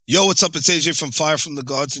Yo, what's up? It's AJ from Fire from the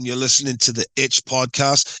Gods, and you're listening to the Itch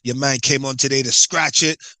Podcast. Your man came on today to scratch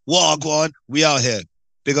it. Wagwan, we out here.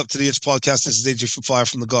 Big up to the Itch Podcast. This is AJ from Fire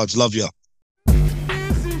from the Gods. Love ya.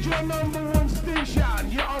 This is your number one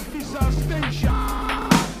station, your official station.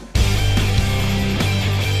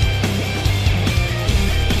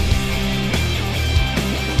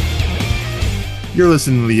 You're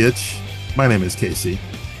listening to The Itch. My name is Casey.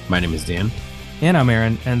 My name is Dan. And I'm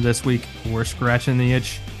Aaron, and this week we're scratching the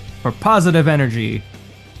itch for positive energy,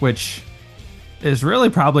 which is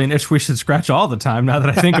really probably an itch we should scratch all the time now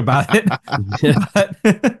that I think about it.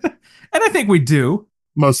 And I think we do.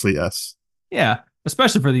 Mostly yes. Yeah,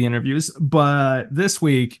 especially for the interviews. But this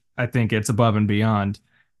week, I think it's above and beyond.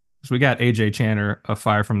 So we got AJ Channer of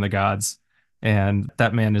Fire from the Gods, and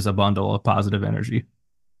that man is a bundle of positive energy.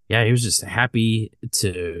 Yeah, he was just happy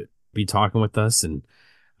to be talking with us, and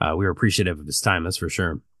we were appreciative of his time, that's for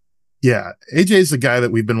sure. Yeah, AJ is the guy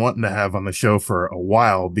that we've been wanting to have on the show for a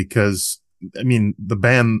while because, I mean, the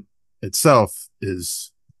band itself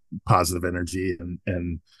is positive energy,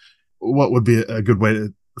 and what would be a good way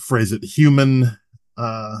to phrase it? Human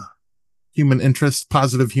interest,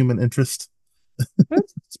 positive human interest.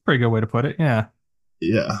 That's a pretty good way to put it. Yeah.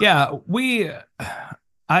 Yeah. Yeah.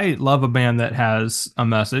 I love a band that has a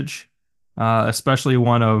message, especially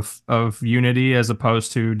one of unity as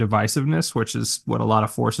opposed to divisiveness, which is what a lot of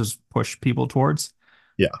forces push people towards.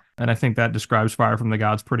 Yeah. And I think that describes Fire from the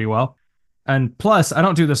Gods pretty well. And plus, I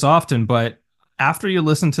don't do this often, but after you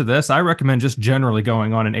listen to this, I recommend just generally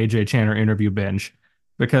going on an AJ Channer interview binge,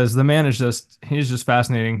 because the man he's just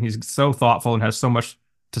fascinating. He's so thoughtful and has so much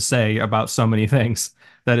to say about so many things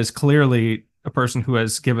that is clearly a person who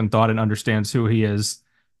has given thought and understands who he is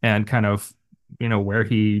and kind of, where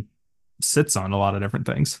he sits on a lot of different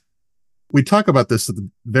things. We talk about this at the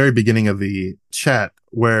very beginning of the chat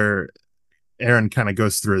where Aaron kind of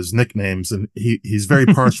goes through his nicknames, and he's very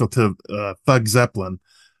partial to Thug Zeppelin,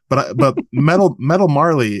 but Metal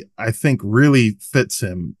Marley, I think, really fits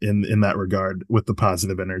him in that regard with the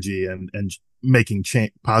positive energy and making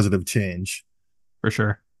positive change. For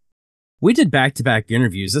sure. We did back-to-back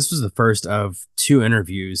interviews. This was the first of two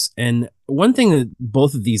interviews. And one thing that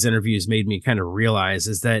both of these interviews made me kind of realize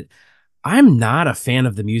is that I'm not a fan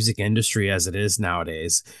of the music industry as it is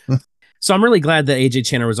nowadays. So I'm really glad that AJ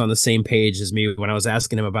Channer was on the same page as me when I was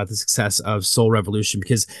asking him about the success of Soul Revolution,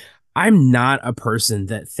 because I'm not a person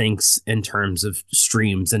that thinks in terms of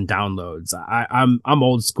streams and downloads. I'm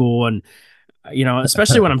old school, and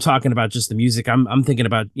especially when I'm talking about just the music, I'm thinking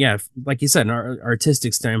about, like you said, an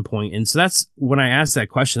artistic standpoint. And so that's when I asked that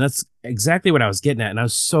question, that's exactly what I was getting at. And I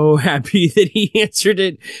was so happy that he answered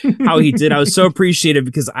it how he did. I was so appreciative,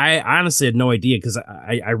 because I honestly had no idea, because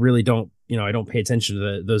I really don't, I don't pay attention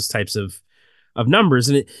to those types of numbers.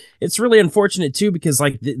 And it's really unfortunate too, because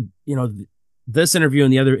this interview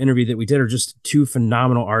and the other interview that we did are just two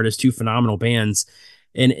phenomenal artists, two phenomenal bands.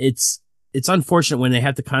 And it's unfortunate when they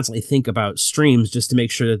have to constantly think about streams just to make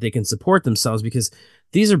sure that they can support themselves, because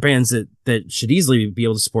these are bands that should easily be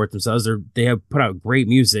able to support themselves. They have put out great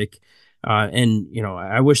music. And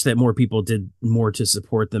I wish that more people did more to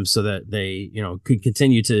support them so that they, could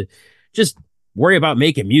continue to just worry about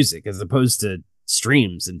making music as opposed to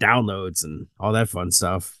streams and downloads and all that fun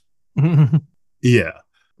stuff. Yeah.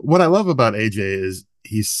 What I love about AJ is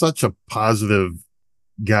he's such a positive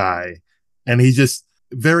guy, and he's just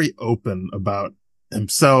very open about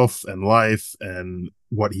himself and life and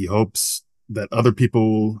what he hopes that other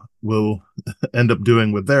people will end up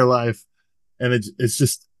doing with their life. And it's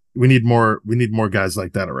just, we need more guys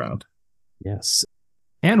like that around. Yes.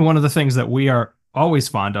 And one of the things that we are always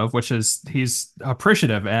fond of, which is he's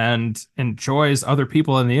appreciative and enjoys other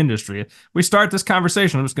people in the industry. We start this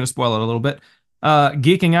conversation, I'm just going to spoil it a little bit,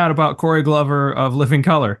 geeking out about Corey Glover of Living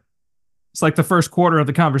Colour. It's like the first quarter of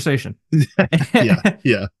the conversation.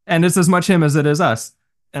 Yeah. And it's as much him as it is us.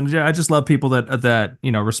 And yeah, I just love people that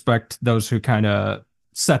respect those who kind of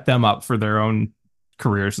set them up for their own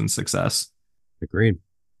careers and success. Agreed.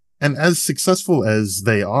 And as successful as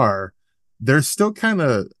they are, they're still kind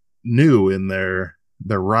of new in their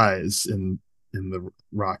rise in the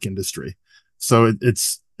rock industry. So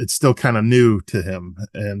it's still kind of new to him,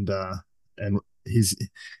 and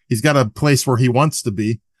he's got a place where he wants to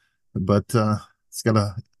be, but it's got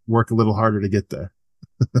to work a little harder to get there.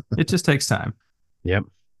 It just takes time. Yep.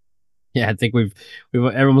 Yeah, I think we've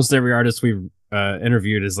almost every artist we've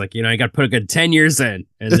interviewed is like, I got to put a good 10 years in,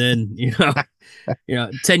 and then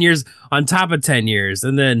 10 years on top of 10 years,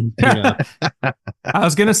 and then I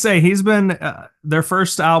was gonna say he's been their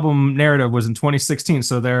first album Narrative was in 2016,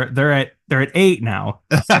 so they're at 8 now,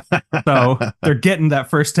 so they're getting that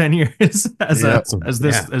first 10 years as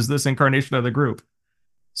this incarnation of the group.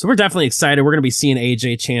 So we're definitely excited. We're gonna be seeing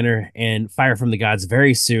AJ Channer and Fire from the Gods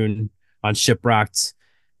very soon on Shiprocked,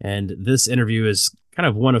 and this interview is kind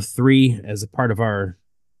of one of 3 as a part of our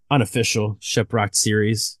unofficial Shiprocked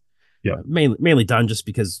series. Yeah, mainly done just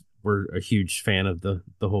because we're a huge fan of the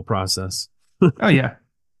whole process. Oh yeah,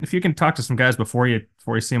 if you can talk to some guys before you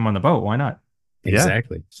see them on the boat, why not?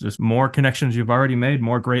 Exactly. It's just more connections you've already made,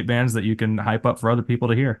 more great bands that you can hype up for other people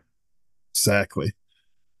to hear. Exactly.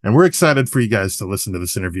 And we're excited for you guys to listen to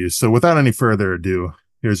this interview. So without any further ado,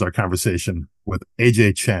 here's our conversation with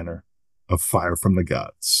AJ Channer of Fire from the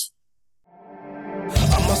Gods.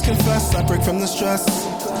 I must confess, I break from the stress.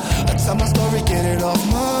 I tell my story, get it off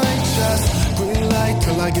my chest. Green light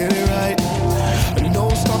till I get it right. No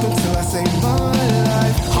stopping till I save my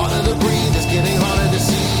life. Harder to breathe, it's getting harder to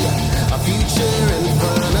see. A future in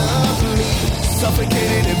front of me.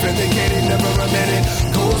 Suffocated and vindicated, never a minute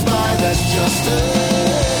goes by that's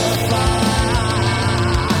justified.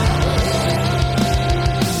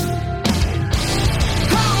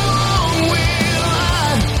 How long will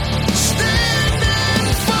I stand and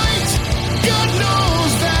fight? God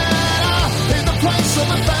knows that I paid the price of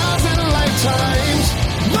 1,000 lifetimes.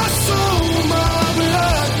 My soul, my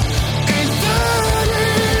blood, ain't that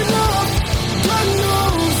enough? God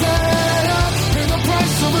knows that I paid the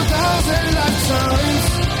price of 1,000 lifetimes.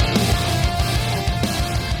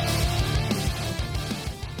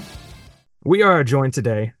 We are joined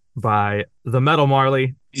today by the Metal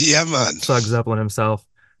Marley, Yeah, man. Sug Zeppelin himself,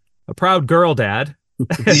 a proud girl dad,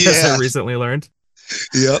 as I recently learned.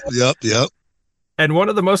 Yep. And one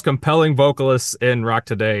of the most compelling vocalists in rock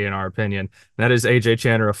today, in our opinion. That is AJ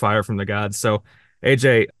Channer of Fire from the Gods. So,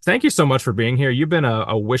 AJ, thank you so much for being here. You've been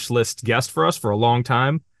a wish list guest for us for a long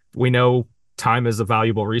time. We know time is a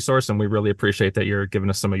valuable resource, and we really appreciate that you're giving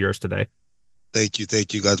us some of yours today. Thank you,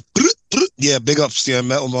 guys. Yeah, big ups to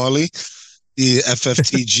Metal Marley, the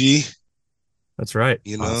FFTG. That's right.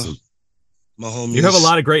 Awesome. My homies. You have a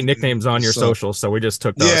lot of great nicknames on your socials, so we just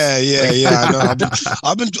took those. Yeah. I know.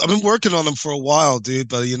 I've been working on them for a while, dude.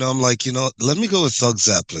 But I'm like, let me go with Thug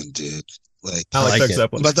Zeppelin, dude. Like, I like Thug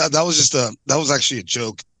Zeppelin. But that was actually a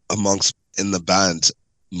joke amongst in the band.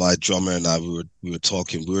 My drummer and I, we were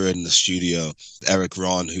talking. We were in the studio. Eric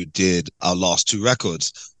Ron, who did our last 2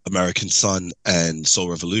 records, American Sun and Soul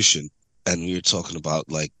Revolution, and we were talking about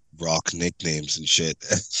like rock nicknames and shit,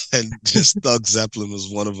 and just Thug Zeppelin was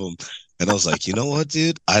one of them. And I was like, you know what,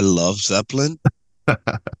 dude? I love Zeppelin.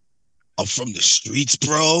 I'm from the streets,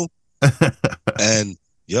 bro. And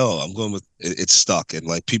I'm going with it. It's stuck, and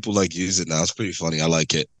like people like use it now. It's pretty funny. I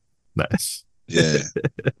like it. Nice. Yeah.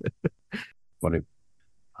 Funny.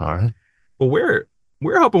 All right. Well, we're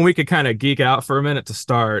hoping we could kind of geek out for a minute to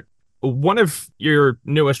start. One of your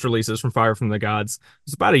newest releases from Fire from the Gods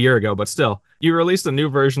was about a year ago, but still, you released a new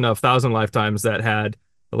version of 1,000 Lifetimes that had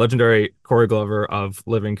the legendary Corey Glover of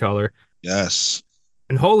Living Color. Yes.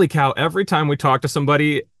 And holy cow, every time we talk to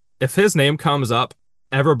somebody, if his name comes up,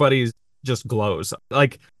 everybody just glows.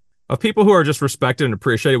 Like, of people who are just respected and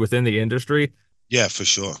appreciated within the industry. Yeah, for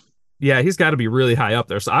sure. Yeah, he's got to be really high up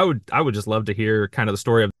there. So I would just love to hear kind of the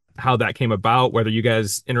story of how that came about, whether you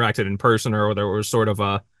guys interacted in person or whether it was sort of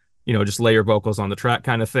a, just lay your vocals on the track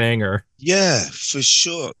kind of thing, or. Yeah, for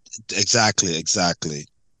sure. Exactly.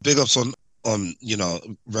 Big ups on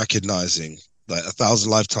recognizing like 1,000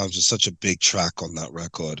 Lifetimes is such a big track on that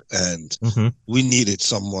record, and we needed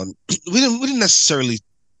someone. We didn't necessarily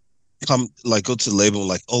go to the label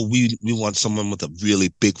like, oh, we want someone with a really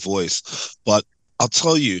big voice. But I'll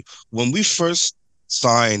tell you, when we first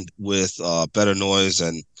signed with Better Noise,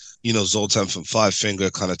 and Zoltan from Five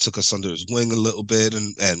Finger kind of took us under his wing a little bit,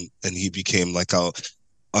 and he became like our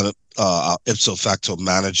ipso facto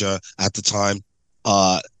manager at the time.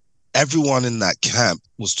 Everyone in that camp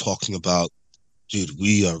was talking about, dude,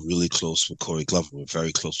 we are really close with Corey Glover. We're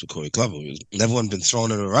very close with Corey Glover. And everyone been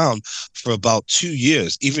throwing it around for about 2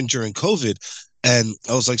 years, even during COVID. And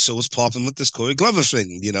I was like, so what's popping with this Corey Glover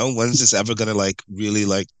thing? When's this ever going to really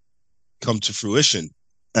come to fruition?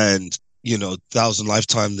 And, 1,000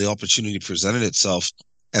 Lifetime, the opportunity presented itself,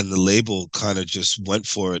 and the label kind of just went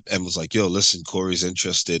for it and was like, yo, listen, Corey's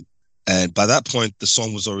interested. And by that point, the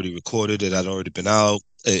song was already recorded. It had already been out.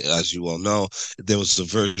 As you all know, there was a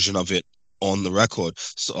version of it on the record,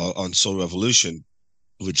 on Soul Revolution,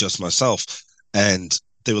 with just myself. And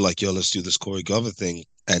they were like, yo, let's do this Corey Glover thing.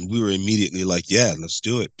 And we were immediately like, yeah, let's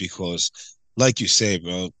do it. Because like you say,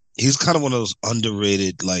 bro, he's kind of one of those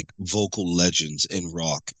underrated like vocal legends in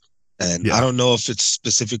rock. And I don't know if it's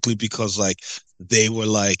specifically because like they were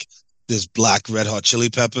like this black Red Hot Chili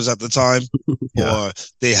Peppers at the time, or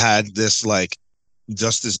they had this like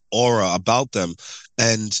just this aura about them.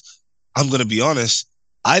 And I'm gonna be honest,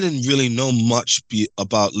 I didn't really know much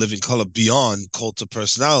about Living Color beyond Cult of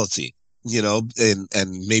Personality, you know, and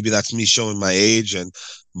maybe that's me showing my age and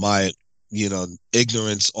my, you know,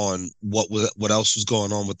 ignorance on what else was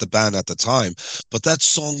going on with the band at the time. But that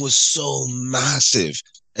song was so massive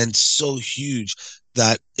and so huge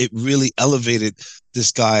that it really elevated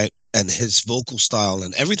this guy and his vocal style,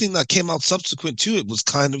 and everything that came out subsequent to it was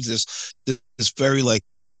kind of this very like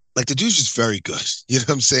the dude's just very good. You know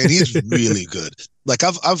what I'm saying? He's really good. Like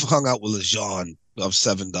I've hung out with LeJean of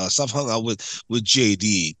Seven Dust. I've hung out with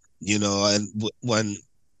JD, you know, and when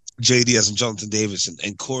JD as in Jonathan Davis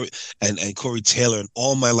and Corey and Corey Taylor and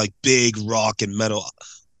all my like big rock and metal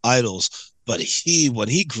idols. But when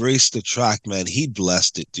he graced the track, man, he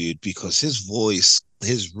blessed it, dude, because his voice,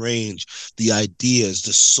 his range, the ideas,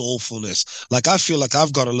 the soulfulness. Like I feel like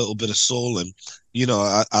I've got a little bit of soul, and you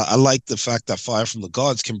know, I like the fact that Fire from the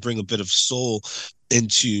Gods can bring a bit of soul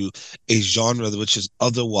into a genre which is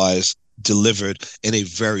otherwise delivered in a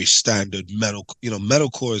very standard metal. You know,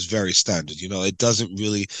 metalcore is very standard. You know, it doesn't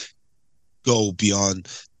really go beyond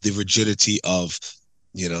the rigidity of,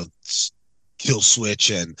 you know, Kill Switch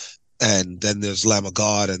and then there's Lamb of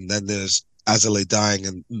God, and then there's As I Lay Dying,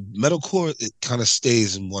 and metalcore, it kind of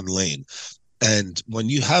stays in one lane. And when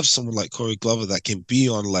you have someone like Corey Glover that can be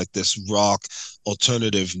on like this rock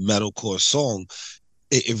alternative metalcore song,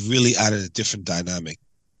 it really added a different dynamic.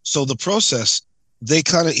 So the process, he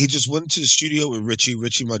just went to the studio with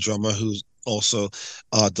Richie, my drummer, who also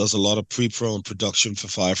does a lot of pre-pro and production for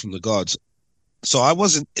Fire from the Gods. So I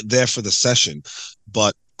wasn't there for the session,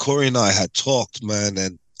 but Corey and I had talked, man,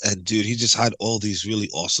 and dude, he just had all these really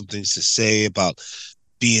awesome things to say about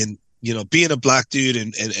being a black dude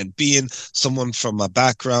and being someone from my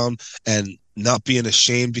background and not being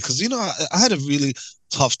ashamed, because, you know, I had a really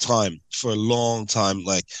tough time for a long time,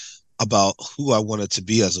 like about who I wanted to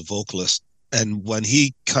be as a vocalist. And when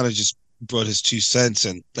he kind of just brought his 2 cents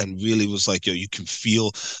and really was like, yo, you can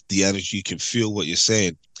feel the energy, you can feel what you're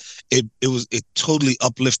saying. It totally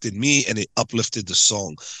uplifted me, and it uplifted the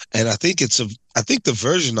song. And I think the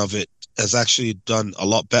version of it has actually done a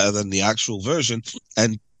lot better than the actual version.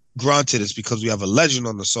 And granted, it's because we have a legend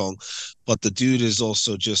on the song, but the dude is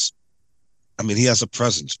also just, I mean, he has a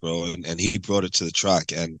presence, bro, and he brought it to the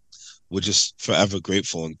track, and we're just forever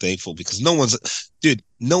grateful and thankful, because no one's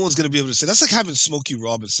gonna be able to say that's like having Smokey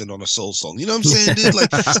Robinson on a soul song. You know what I'm saying, dude? Like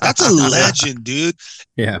that's a legend, dude.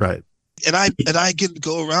 Yeah, right. And I can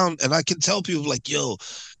go around and I can tell people like, yo,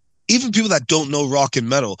 even people that don't know rock and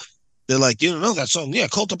metal, they're like, you know that song? Yeah,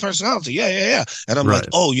 Cult of Personality. Yeah. And I'm like,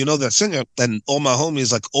 oh, you know that singer? And all my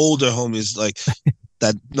homies, like older homies, like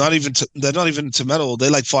that they're not even into metal. They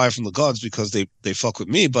like Fire from the Gods because they fuck with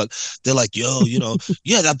me, but they're like, yo, you know,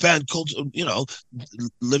 yeah, that band Cult, you know,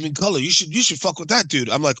 Living Color. You should fuck with that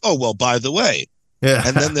dude. I'm like, oh well, by the way. Yeah.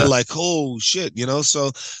 And then they're like, oh shit, you know.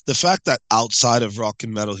 So the fact that outside of rock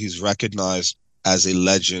and metal he's recognized as a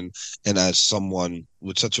legend and as someone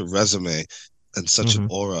with such a resume and such an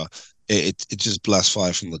aura, it just blessed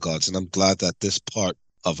Fire from the Gods. And I'm glad that this part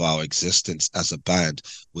of our existence as a band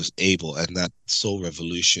was able, and that Soul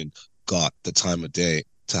Revolution got the time of day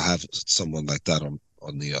to have someone like that on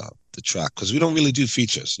the track, because we don't really do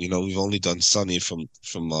features. You know, we've only done Sonny from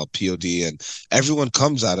POD, and everyone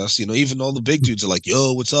comes at us, you know, even all the big dudes are like,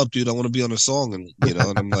 yo, what's up, dude, I want to be on a song. And you know,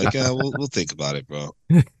 and I'm like, yeah, we'll think about it, bro.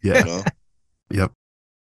 Yeah. You know? Yep.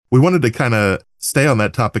 We wanted to kind of stay on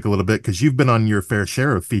that topic a little bit, because you've been on your fair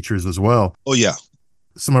share of features as well. Oh yeah.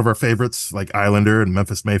 Some of our favorites like Islander and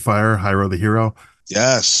Memphis Mayfire, Hyro the Hero.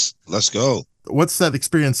 Yes, let's go. What's that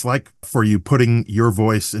experience like for you, putting your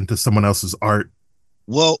voice into someone else's art?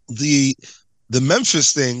 Well, the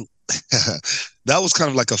Memphis thing, that was kind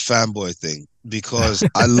of like a fanboy thing, because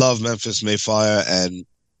I love Memphis Mayfire, and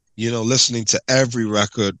you know, listening to every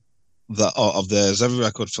record of theirs, every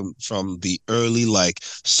record from the early like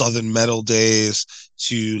Southern metal days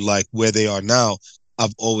to like where they are now.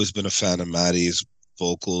 I've always been a fan of Maddie's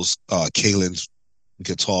vocals, Kaylin's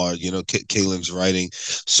guitar, you know, Kaylin's writing.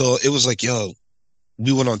 So it was like, yo,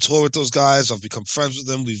 we went on tour with those guys. I've become friends with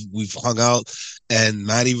them. We've hung out, and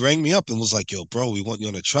Maddie rang me up and was like, yo, bro, we want you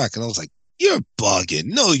on the track. And I was like, you're bugging.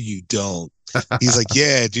 No, you don't. He's like,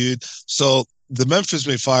 yeah, dude. So the Memphis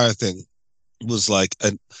Mayfire thing was like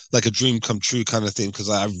a dream come true kind of thing, because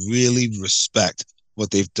I really respect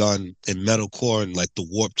what they've done in metalcore and like the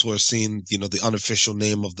Warped Tour scene. You know, the unofficial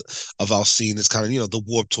name of our scene is kind of, you know, the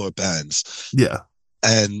Warped Tour bands. Yeah.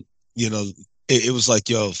 And, you know, it was like,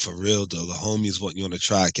 yo, for real though, the homies want you on the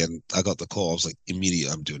track. And I got the call. I was like,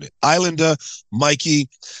 immediate, I'm doing it. Islander, Mikey,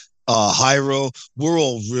 Hyro, we're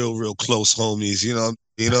all real close homies, you know.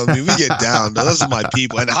 You know what I mean? We get down. Those are my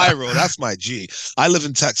people. And Hyro, that's my G. I live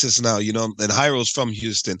in Texas now, you know, and Hyro's from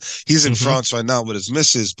Houston. He's in France right now with his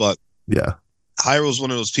missus, but yeah, Hyro's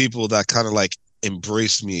one of those people that kind of like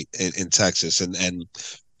embraced me in Texas. And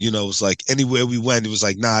you know, it was like anywhere we went, it was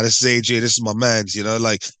like, nah, this is AJ, this is my man's, you know,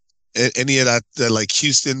 like any of that, like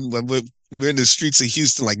Houston, when we're in the streets of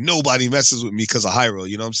Houston, like nobody messes with me because of Hyro,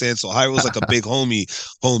 you know what I'm saying? So Hyro's like a big homie,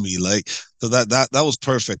 like, so that was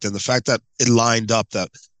perfect. And the fact that it lined up, that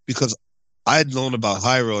because I had known about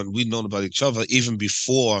Hyro and we'd known about each other even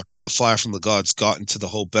before Fire from the Gods got into the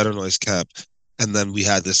whole Better Noise camp. And then we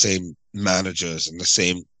had the same managers and the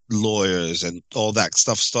same lawyers and all that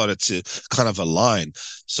stuff started to kind of align.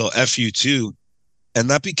 So FU2, and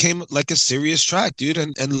that became like a serious track, dude.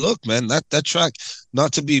 And look, man, that track,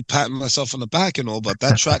 not to be patting myself on the back and all, but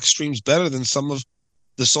that track streams better than some of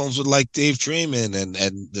the songs with like Dave Draymond and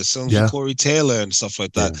the songs with Corey Taylor and stuff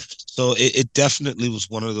like that. Yeah. So it definitely was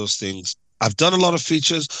one of those things. I've done a lot of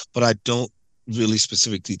features, but I don't really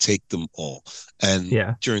specifically take them all. And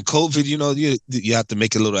during COVID, you know, you have to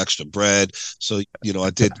make a little extra bread. So, you know,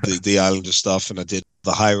 I did the Islander stuff and I did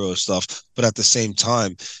the Hyro stuff. But at the same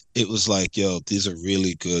time, it was like, yo, these are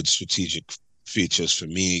really good strategic features for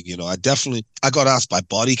me. You know, I got asked by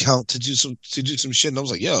Body Count to do some shit. And I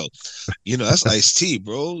was like, yo, you know, that's Ice-T,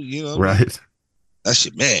 bro. You know, right. That's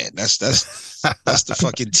your man. That's the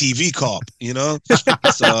fucking TV cop, you know?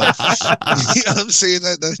 So, you know what I'm saying?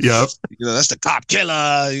 Yep. You know, that's the cop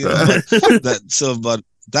killer, you know? But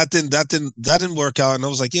that didn't work out. And I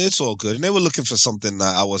was like, yeah, it's all good. And they were looking for something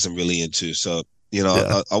that I wasn't really into. So, you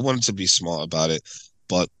know, I wanted to be smart about it.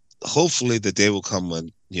 But hopefully the day will come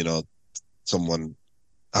when, you know, someone,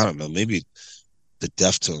 I don't know, maybe the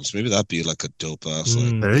Deftones, maybe that'd be like a dope ass.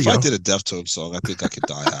 Like, if I did a Deftones song, I think I could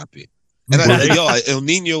die happy. And El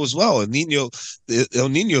Nino as well. The El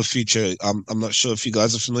Nino feature. I'm not sure if you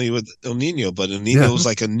guys are familiar with El Nino, but El Nino was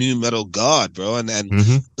like a new metal god, bro. And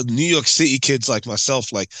the New York City kids like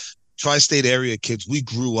myself, like tri-state area kids, we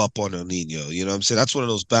grew up on El Nino. You know what I'm saying? That's one of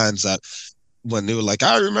those bands that when they were like,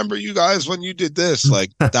 I remember you guys when you did this,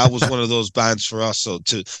 like that was one of those bands for us. So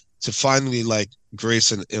to finally like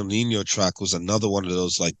grace an El Nino track was another one of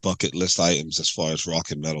those like bucket list items as far as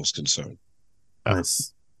rock and metal is concerned.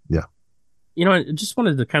 Nice. Yeah. You know, I just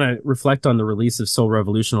wanted to kind of reflect on the release of Soul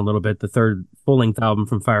Revolution a little bit, the third full-length album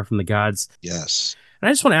from Fire from the Gods. Yes. And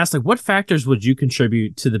I just want to ask, like, what factors would you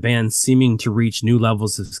contribute to the band seeming to reach new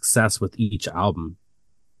levels of success with each album?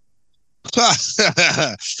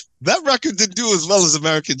 That record didn't do as well as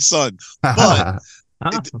American Sun,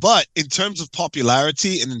 but in terms of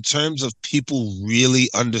popularity and in terms of people really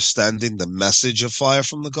understanding the message of Fire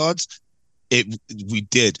from the Gods, we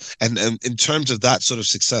did. And in terms of that sort of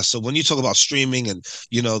success, so when you talk about streaming and,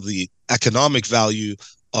 you know, the economic value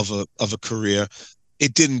of a career,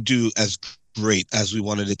 it didn't do as great as we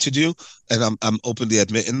wanted it to do, and I'm openly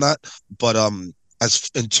admitting that. But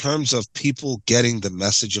as in terms of people getting the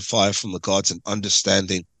message of Fire from the Gods and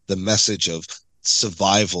understanding the message of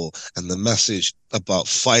survival and the message about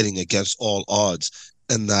fighting against all odds,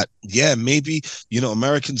 and that maybe, you know,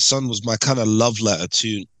 American Sun was my kind of love letter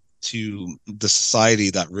to the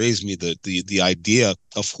society that raised me, the idea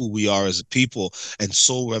of who we are as a people. And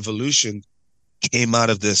Soul Revolution came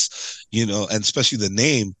out of this, you know, and especially the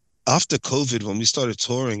name after COVID, when we started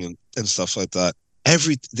touring and stuff like that,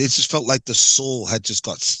 they just felt like the soul had just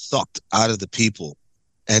got sucked out of the people.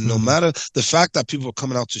 And no matter the fact that people were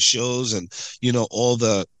coming out to shows and, you know, all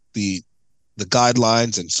the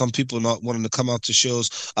guidelines and some people not wanting to come out to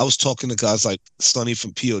shows. I was talking to guys like Sonny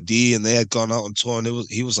from POD and they had gone out on tour and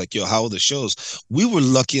he was like, yo, how are the shows? We were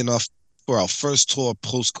lucky enough for our first tour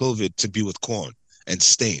post-COVID to be with Korn and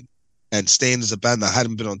Stain. And Stain is a band that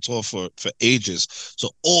hadn't been on tour for ages. So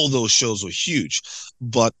all those shows were huge.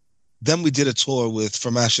 But then we did a tour with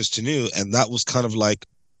From Ashes to New, and that was kind of like,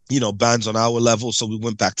 you know, bands on our level. So we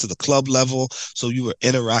went back to the club level. So you were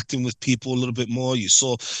interacting with people a little bit more. You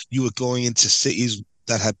were going into cities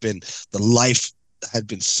that the life had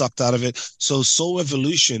been sucked out of it. So Soul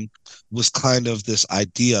Revolution was kind of this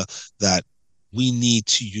idea that we need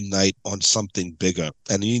to unite on something bigger.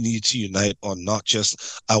 And we need to unite on not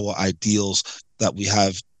just our ideals that we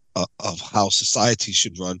have of how society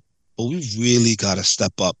should run, but we really got to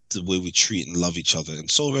step up the way we treat and love each other. And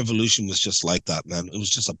Soul Revolution was just like that, man. It was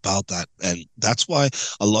just about that. And that's why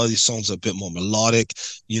a lot of these songs are a bit more melodic.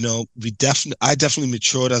 You know, I definitely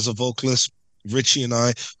matured as a vocalist. Richie and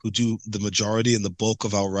I, who do the majority and the bulk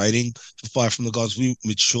of our writing for Fire from the Gods, we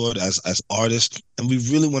matured as artists, and we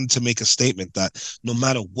really wanted to make a statement that no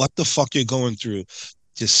matter what the fuck you're going through,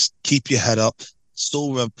 just keep your head up.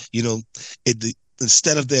 You know,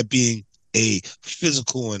 instead of there being a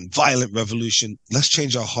physical and violent revolution, let's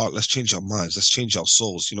change our heart, let's change our minds, let's change our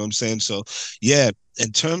souls. You know what I'm saying? So yeah,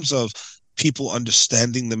 in terms of people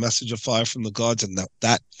understanding the message of Fire from the Gods and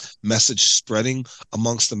that message spreading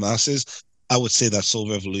amongst the masses, I would say that Soul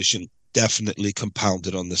Revolution definitely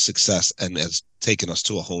compounded on the success and has taken us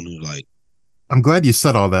to a whole new light. I'm glad you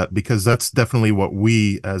said all that, because that's definitely what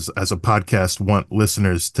we as a podcast want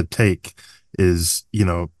listeners to take is, you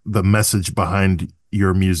know, the message behind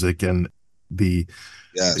your music and the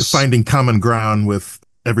finding common ground with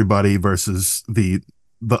everybody versus the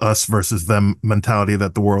us versus them mentality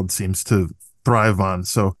that the world seems to thrive on.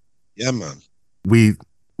 So yeah, man, we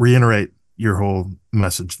reiterate your whole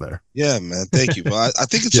message there. Yeah, man. Thank you, bro. I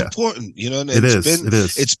think it's important, you know, and it is.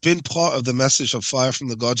 It's been part of the message of Fire from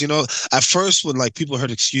the Gods. You know, at first when like people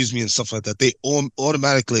heard Excuse Me and stuff like that, they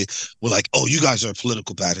automatically were like, oh, you guys are a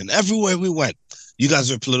political band. And everywhere we went, you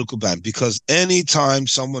guys are a political band, because anytime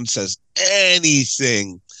someone says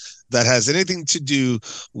anything that has anything to do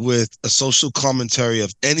with a social commentary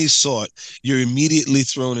of any sort, you're immediately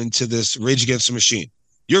thrown into this Rage Against the Machine.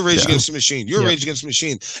 You're Rage Against the Machine. You're Rage Against the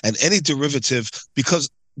Machine. And any derivative, because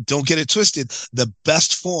don't get it twisted, the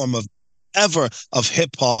best form of ever of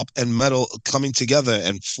hip hop and metal coming together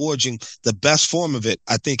and forging the best form of it,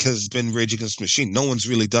 I think has been Rage Against the Machine. No one's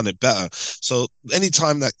really done it better. So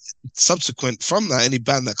anytime that subsequent from that, any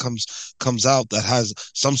band that comes out that has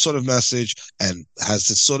some sort of message and has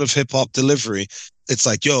this sort of hip hop delivery, it's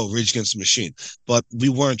like, yo, Rage Against the Machine. But we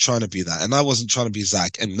weren't trying to be that. And I wasn't trying to be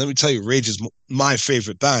Zach. And let me tell you, Rage is my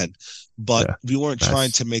favorite band. But we weren't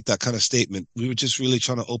trying to make that kind of statement. We were just really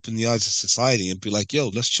trying to open the eyes of society and be like, yo,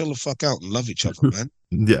 let's chill the fuck out and love each other, man.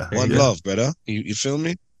 One love, brother. You feel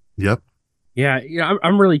me? Yep. Yeah,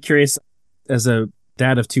 I'm really curious as a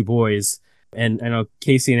dad of two boys, and I know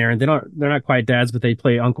Casey and Aaron, they're not quite dads, but they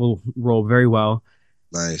play uncle role very well.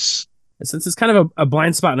 Nice. Since it's kind of a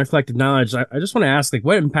blind spot in our collective knowledge, I just want to ask, like,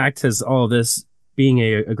 what impact has all of this being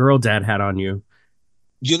a girl dad had on you?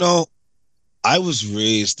 You know, I was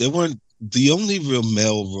raised, the only real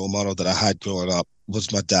male role model that I had growing up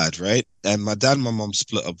was my dad, right? And my dad and my mom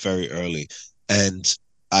split up very early. And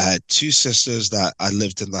I had two sisters that I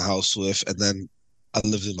lived in the house with, and then I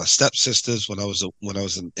lived with my stepsisters when I was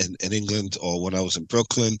in England, or when I was in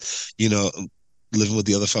Brooklyn, you know, living with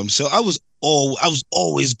the other family. So I was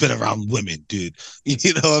always been around women, dude.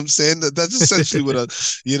 You know what I'm saying? That's essentially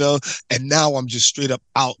what you know, and now I'm just straight up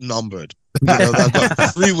outnumbered. You know, I've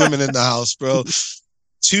got 3 women in the house, bro.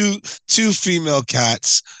 Two female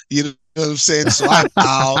cats. You know what I'm saying? So I'm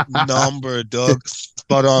outnumbered, dog.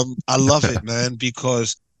 But I love it, man,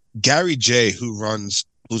 because Gary J,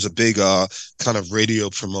 who's a big kind of radio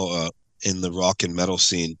promoter in the rock and metal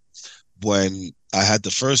scene, when I had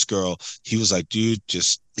the first girl, he was like, dude,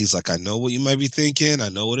 he's like, I know what you might be thinking, I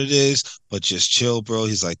know what it is, but just chill, bro.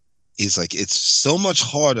 He's like, it's so much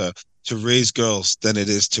harder to raise girls than it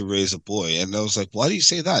is to raise a boy. And I was like, why do you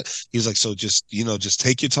say that? He's like, so just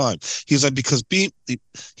take your time. He's like, because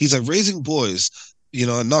he's like, raising boys, you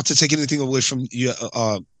know, and not to take anything away from you,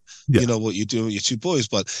 you know, what you're doing with your 2 boys,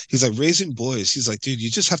 but he's like, raising boys, he's like, dude, you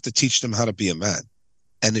just have to teach them how to be a man.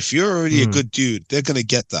 And if you're already a good dude, they're going to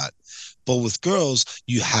get that. But with girls,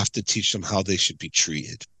 you have to teach them how they should be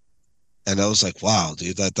treated. And I was like, wow,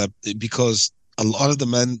 dude, that because a lot of the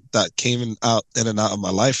men that came in and out of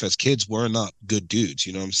my life as kids were not good dudes.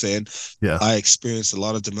 You know what I'm saying? Yeah. I experienced a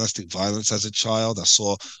lot of domestic violence as a child. I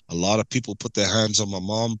saw a lot of people put their hands on my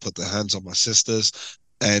mom, put their hands on my sisters.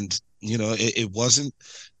 And, you know,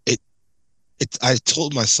 I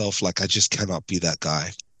told myself, like, I just cannot be that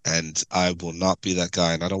guy. And I will not be that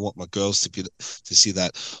guy. And I don't want my girls to see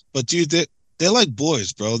that. But dude, they're like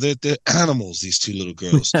boys, bro. They're animals, these 2 little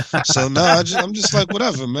girls. So now I'm just like,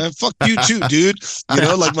 whatever, man. Fuck you too, dude. You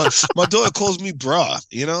know, like my daughter calls me bra.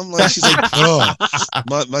 You know, I'm like, she's like, bro.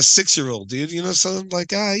 My 6-year-old, dude. You know, so I'm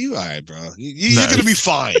like, you all right, bro. You're gonna be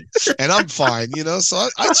fine, and I'm fine. You know, so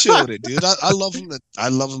I chill with it, dude. I love him. I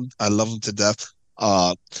love him to death.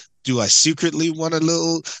 Do I secretly want a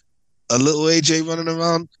little AJ running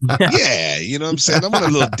around? Yeah, you know what I'm saying? I want a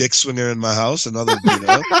little dick swinger in my house, another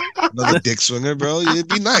dick swinger, bro. It'd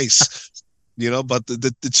be nice, you know. But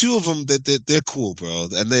the 2 of them, they're cool, bro,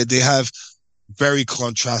 and they have very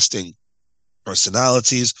contrasting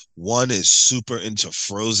personalities. One is super into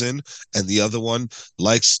Frozen, and the other one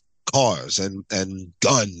likes cars and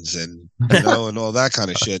guns and and all that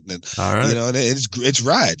kind of shit. And All right. and it's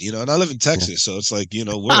rad, and I live in Texas, so it's like,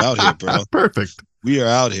 we're out here, bro. Perfect. We are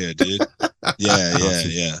out here, dude.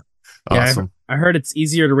 Yeah. Awesome. I heard it's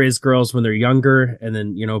easier to raise girls when they're younger, and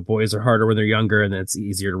then boys are harder when they're younger, and then it's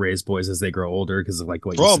easier to raise boys as they grow older because of like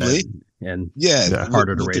what Probably. you said. And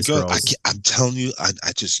harder to raise girls. I'm telling you, I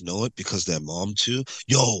just know it because their mom too.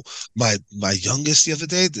 Yo, my youngest the other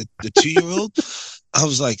day, the 2-year-old,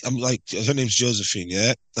 I'm like, her name's Josephine,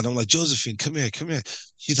 yeah? And I'm like, Josephine, come here.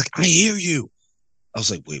 She's like, I hear you. I was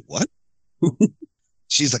like, wait, what?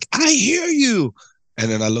 She's like, I hear you. And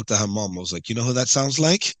then I looked at her mom. I was like, you know who that sounds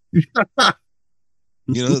like?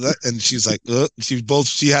 You know that? And she's like,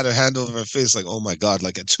 she had her hand over her face, like, oh my God,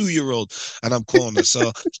 like a 2-year-old. And I'm calling her.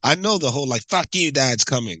 So I know the whole, like, fuck you, dad's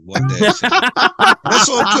coming one day. So that's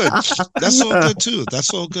all good. That's all good too.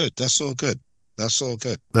 That's all good.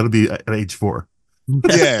 That'll be at age 4.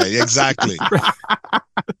 Yeah, exactly.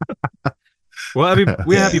 Well,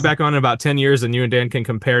 we have you back on in about 10 years, and you and Dan can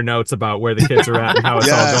compare notes about where the kids are at and how it's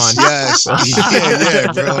all gone. Yes.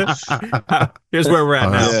 Yeah, bro. Here's where we're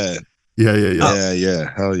at now.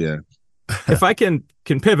 Yeah. Hell yeah. If I can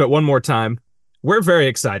pivot one more time, we're very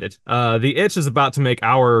excited. The Itch is about to make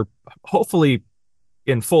our, hopefully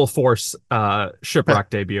in full force, Shiprock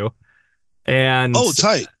debut. And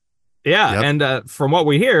tight. Yeah. Yep. And from what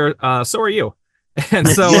we hear, so are you. And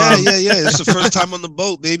so yeah. It's the first time on the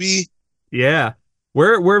boat, baby. Yeah.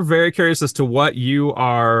 We're very curious as to what you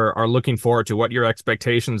are looking forward to, what your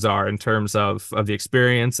expectations are in terms of the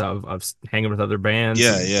experience of hanging with other bands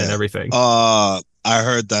and everything. I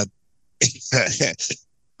heard that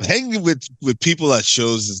hanging with people at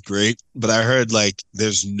shows is great, but I heard like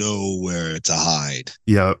there's nowhere to hide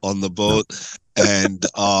on the boat. And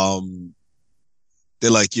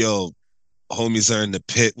they're like, yo, homies are in the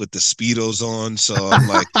pit with the Speedos on, so I'm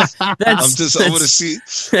like, I want to see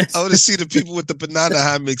the people with the banana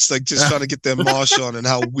hammocks, like just trying to get their marsh on, and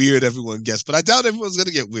how weird everyone gets. But I doubt everyone's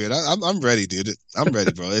gonna get weird. I'm ready, dude. I'm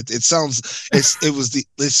ready, bro. It sounds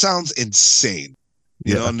insane.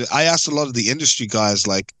 You know, and I asked a lot of the industry guys,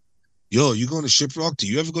 like, yo, you going to Shiprock? Do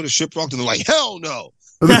you ever go to Shiprock? And they're like, hell no.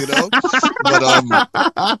 But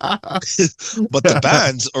the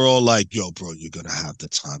bands are all like, yo, bro, you're gonna have the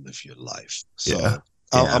time of your life. So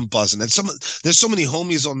I'm buzzing. And there's so many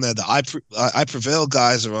homies on there. The I Prevail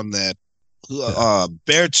guys are on there.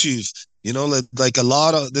 Beartooth, like a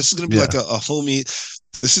lot of, this is gonna be like a homie.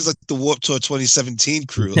 This is like the Warped Tour 2017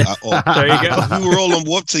 crew. There you go. We were all on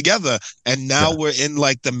Warped together, and now we're in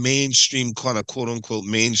like the mainstream kind of quote unquote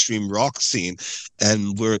mainstream rock scene,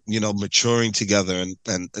 and we're maturing together,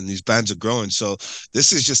 and these bands are growing. So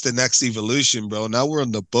this is just the next evolution, bro. Now we're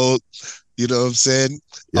on the boat. You know what I'm saying?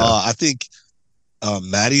 Yeah. I think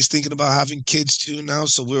Maddie's thinking about having kids too now,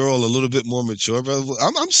 so we're all a little bit more mature, bro.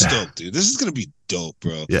 I'm stoked, dude. This is gonna be dope,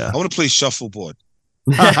 bro. Yeah, I want to play shuffleboard.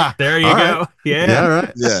 There you go. Right. Yeah. All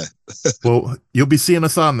right. Yeah. Well, you'll be seeing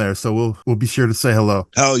us on there, so we'll be sure to say hello.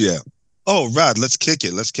 Hell yeah. Oh, rad. Let's kick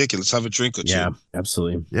it. Let's have a drink or two. Yeah,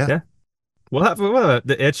 absolutely. Yeah. We'll have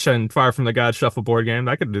the Itch and Fire from the Gods shuffleboard game.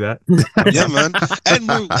 I could do that. Yeah, man.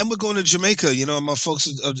 And we're going to Jamaica. My folks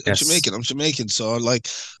are Jamaican. I'm Jamaican, so like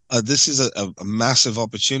this is a massive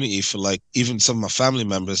opportunity for like even some of my family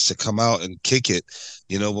members to come out and kick it.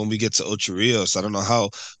 When we get to Ocho Rios, I don't know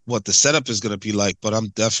what the setup is going to be like, but I'm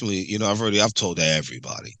definitely, I've told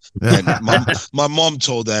everybody. And my mom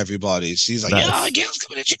told everybody. She's like, yeah, girls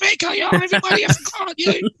coming to Jamaica. Yo, everybody, I forgot.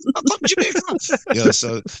 Yeah, I'm from Jamaica.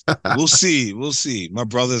 So we'll see. My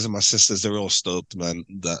brothers and my sisters, they're all stoked, man,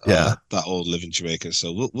 that all live in Jamaica.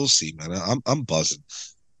 So we'll see, man. I'm buzzing.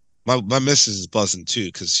 My missus is buzzing too,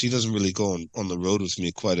 because she doesn't really go on the road with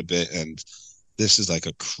me quite a bit, and this is like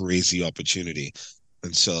a crazy opportunity.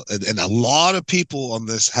 And so, and a lot of people on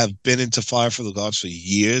this have been into Fire for the Gods for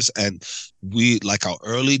years. And we, like our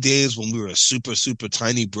early days when we were a super, super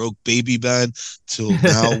tiny broke baby band till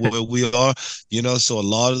now where we are, so a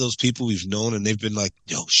lot of those people we've known, and they've been like,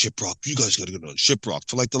 yo, Shiprock, you guys got to go to Shiprock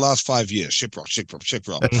for like the last 5 years.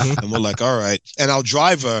 Shiprock. And we're like, all right. And our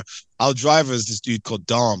driver is this dude called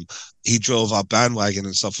Dom. He drove our bandwagon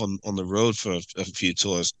and stuff on the road for a few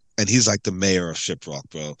tours. And he's like the mayor of Shiprock,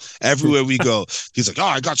 bro. Everywhere we go, he's like, oh,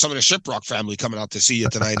 I got some of the Shiprock family coming out to see you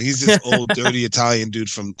tonight. And he's this old, dirty Italian dude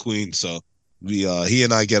from Queens. So he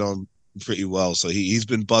and I get on pretty well. So he's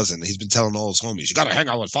been buzzing. He's been telling all his homies, you got to hang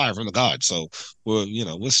out with Fire from the Gods. So we're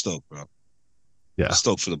stoked, bro. Yeah. We're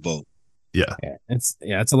stoked for the boat. Yeah. It's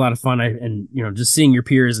a lot of fun. And just seeing your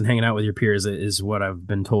peers and hanging out with your peers is what I've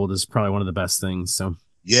been told is probably one of the best things. So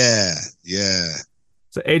yeah.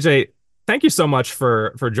 So AJ, thank you so much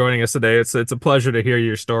for joining us today. It's a pleasure to hear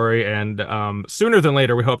your story, and sooner than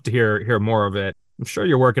later, we hope to hear more of it. I'm sure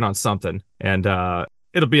you're working on something, and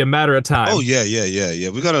it'll be a matter of time. Oh yeah.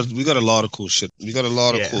 We got a lot of cool shit. We got a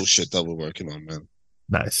lot of cool shit that we're working on, man.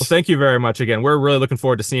 Nice. Well, thank you very much again. We're really looking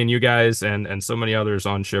forward to seeing you guys and so many others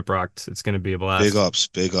on Shiprocked. It's going to be a blast.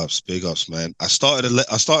 Big ups, man. I started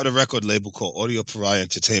a record label called Audio Pariah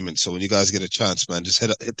Entertainment. So when you guys get a chance, man, just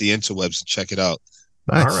hit the interwebs and check it out.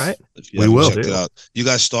 Nice. All right. If you haven't checked it out. You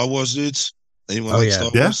guys Star Wars dudes? Anyone like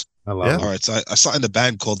Star Wars? I love it. All right. So I started a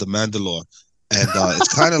band called The Mandalore. And it's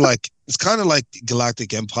kind of like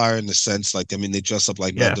Galactic Empire in the sense, like, I mean, they dress up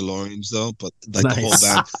like Mandalorians though, but like the whole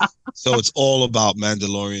band. So it's all about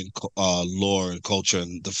Mandalorian lore and culture.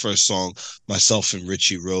 And the first song myself and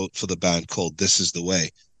Richie wrote for the band called "This Is the Way,"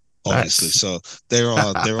 obviously. Nice. So they're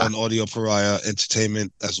on Audio Pariah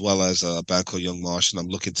Entertainment as well as a band called Young Marsh, and I'm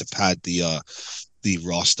looking to pad the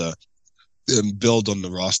roster and build on the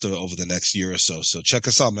roster over the next year or so. So check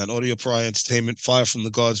us out, man. Audio Pariah Entertainment, Fire from the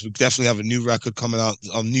Gods. We definitely have a new record coming out,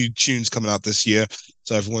 new tunes coming out this year.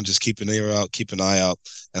 So everyone just keep an ear out, keep an eye out,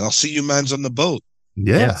 and I'll see you mans on the boat.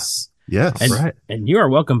 Yes. And, right. And you are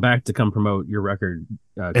welcome back to come promote your record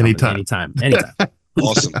anytime.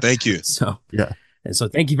 Awesome. Thank you. So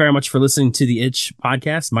thank you very much for listening to the Itch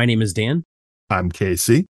podcast. My name is Dan. I'm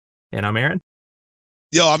Casey. And I'm Aaron.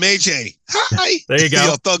 Yo, I'm AJ. Hi. There you go.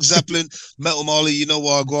 Yo, Thug Zeppelin, Metal Molly, you know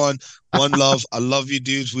where I'm going. One love. I love you,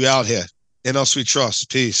 dudes. We out here. In us we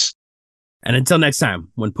trust. Peace. And until next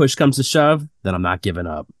time, when push comes to shove, then I'm not giving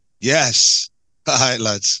up. Yes. All right,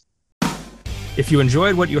 lads. If you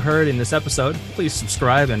enjoyed what you heard in this episode, please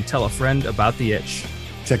subscribe and tell a friend about The Itch.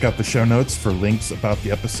 Check out the show notes for links about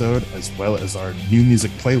the episode, as well as our new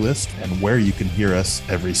music playlist and where you can hear us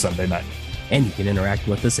every Sunday night. And you can interact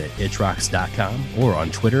with us at itchrocks.com or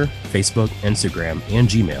on Twitter, Facebook, Instagram, and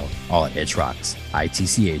Gmail, all at itchrocks,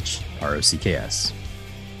 ITCHROCKS.